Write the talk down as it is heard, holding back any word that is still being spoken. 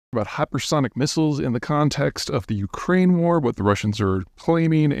about hypersonic missiles in the context of the Ukraine war, what the Russians are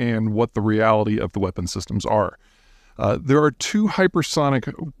claiming, and what the reality of the weapon systems are. There are two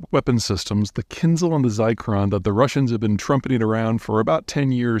hypersonic weapon systems, the Kinzhal and the Zeihan, that the Russians have been trumpeting around for about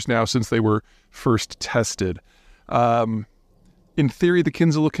 10 years now since they were first tested. In theory, the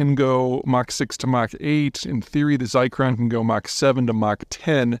Kinzhal can go Mach 6 to Mach 8. In theory, the Zeihan can go Mach 7 to Mach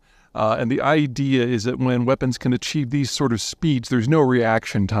 10. And the idea is that when weapons can achieve these sort of speeds, there's no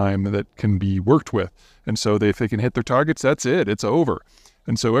reaction time that can be worked with. And so if they can hit their targets, that's it. It's over.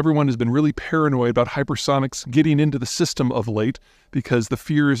 And so everyone has been really paranoid about hypersonics getting into the system of late because the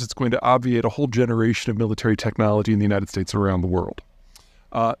fear is it's going to obviate a whole generation of military technology in the United States and around the world.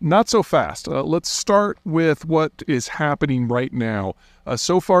 Not so fast. Let's start with what is happening right now.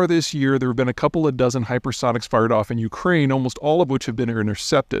 So far this year, there have been a couple of dozen hypersonics fired off in Ukraine, almost all of which have been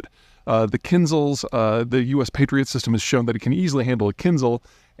intercepted. The Kinzhals, the U.S. Patriot system has shown that it can easily handle a Kinzhal,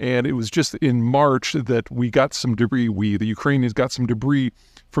 and it was just in March that we got some debris. The Ukrainians got some debris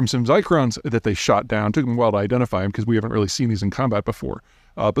from some Zeihrans that they shot down. It took them a while to identify them because we haven't really seen these in combat before.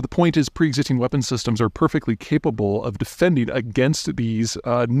 But the point is, pre-existing weapon systems are perfectly capable of defending against these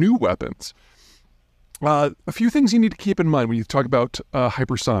new weapons. A few things you need to keep in mind when you talk about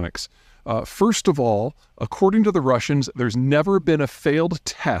hypersonics. First of all, according to the Russians, there's never been a failed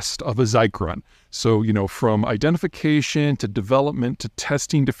test of a Zeihan. So, from identification to development to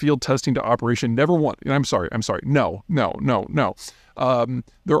testing to field testing to operation, never one. And I'm sorry. No.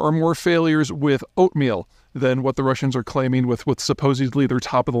 There are more failures with oatmeal than what the Russians are claiming with supposedly their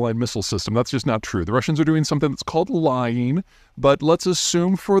top-of-the-line missile system. That's just not true. The Russians are doing something that's called lying, but let's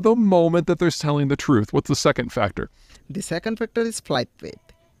assume for the moment that they're telling the truth. What's the second factor? The second factor is flight weight.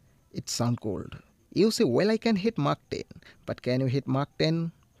 It sounds cold. You say, well, I can hit Mach 10, but can you hit Mach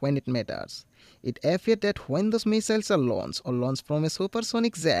 10 when it matters? It appears that when those missiles are launched or launched from a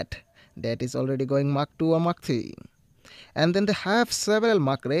supersonic jet, that is already going Mach 2 or Mach 3. And then they have several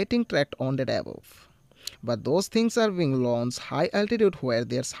Mach rating tracked on that above. But those things are being launched high altitude where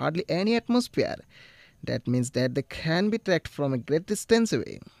there's hardly any atmosphere. That means that they can be tracked from a great distance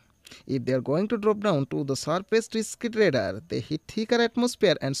away. If they are going to drop down to the surface discrete radar, they hit thicker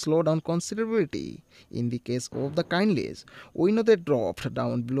atmosphere and slow down considerably. In the case of the Kindlies, we know they dropped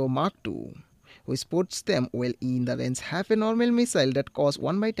down below Mach 2, which puts them well in the range half a normal missile that costs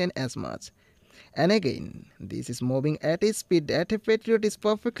 1 by 10 as much. And again, this is moving at a speed that a Patriot is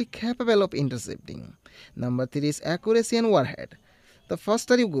perfectly capable of intercepting. Number 3 is accuracy and warhead. The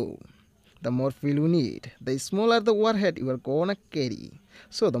faster you go, the more fuel you need. The smaller the warhead you are gonna carry.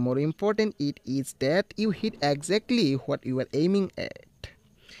 So the more important it is that you hit exactly what you are aiming at.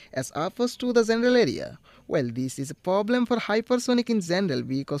 As opposed to the general area, well, this is a problem for hypersonic in general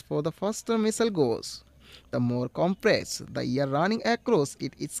because for the faster missile goes, the more compressed the air running across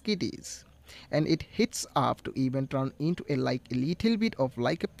it is. And it hits up to even turn into a little bit of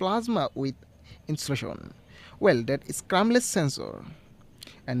like a plasma with insulation. Well, that is scrambleless sensor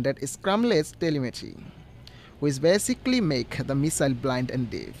and that is scrambleless telemetry, which basically make the missile blind and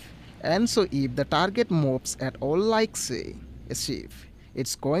deaf. And so if the target moves at all like say a ship,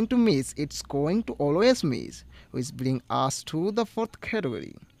 it's going to miss, it's going to always miss, which brings us to the fourth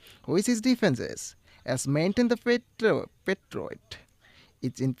category, which is defenses. As maintained the Patriot,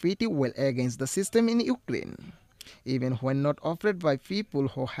 it's in pretty well against the system in Ukraine, even when not operated by people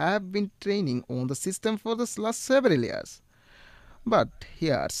who have been training on the system for the last several years. But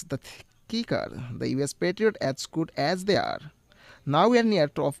here's the kicker, the US Patriot as good as they are. Now we are near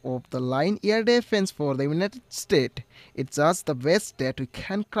top of the line air defense for the United States. It's just the best that we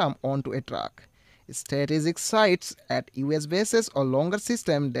can cram onto a truck. Strategic sites at US bases or longer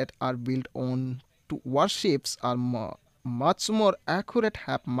systems that are built on to warships are much more accurate,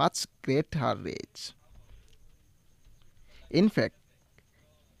 have much greater range. In fact,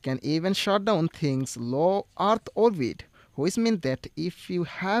 can even shut down things low Earth orbit, which means that if you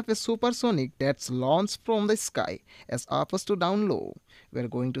have a supersonic that's launched from the sky as opposed to down low, we're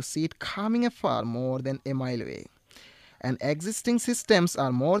going to see it coming far more than a mile away. And existing systems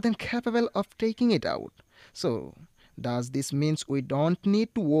are more than capable of taking it out. So, does this mean we don't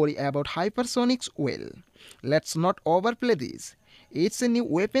need to worry about hypersonics? Well, let's not overplay this. It's a new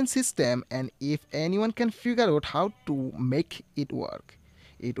weapon system, and if anyone can figure out how to make it work,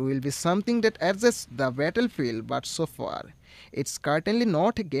 it will be something that adjusts the battlefield. But so far, it's certainly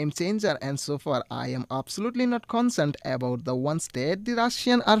not a game changer, and so far I am absolutely not concerned about the ones that the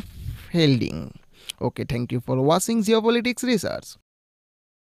Russians are fielding. Okay, thank you for watching Geopolitics Research.